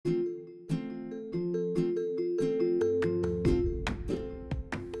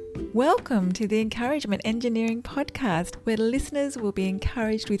Welcome to the Encouragement Engineering Podcast, where listeners will be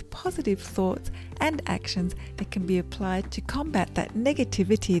encouraged with positive thoughts and actions that can be applied to combat that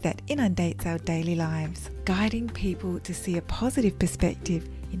negativity that inundates our daily lives, guiding people to see a positive perspective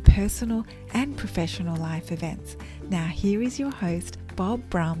in personal and professional life events. Now here is your host, Bob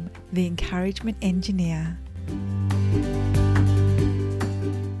Brum, the Encouragement Engineer.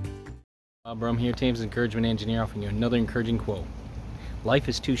 Bob Brum here, Thames Encouragement Engineer, offering you another encouraging quote. Life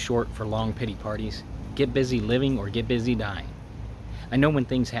is too short for long pity parties. Get busy living or get busy dying. I know when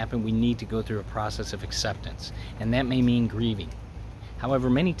things happen, we need to go through a process of acceptance, and that may mean grieving. However,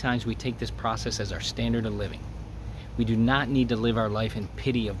 many times we take this process as our standard of living. We do not need to live our life in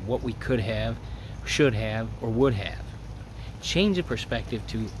pity of what we could have, should have, or would have. Change the perspective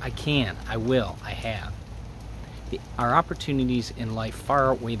to I can, I will, I have. Our opportunities in life far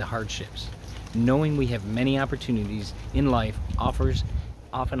outweigh the hardships. Knowing we have many opportunities in life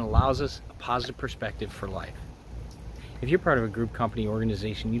often allows us a positive perspective for life. If you're part of a group, company,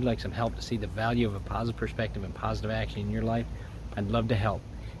 organization, you'd like some help to see the value of a positive perspective and positive action in your life, I'd love to help.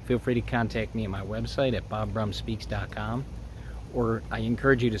 Feel free to contact me at my website at bobbrumspeaks.com, or I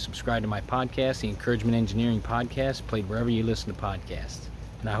encourage you to subscribe to my podcast, the Encouragement Engineering Podcast, played wherever you listen to podcasts.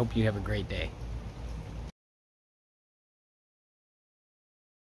 And I hope you have a great day.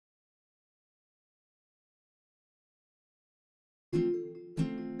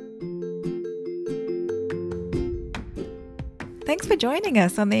 Thanks for joining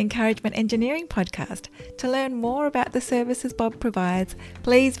us on the Encouragement Engineering Podcast. To learn more about the services Bob provides,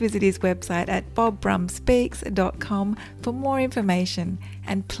 please visit his website at bobbrumspeaks.com for more information.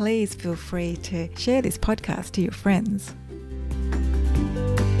 And please feel free to share this podcast to your friends.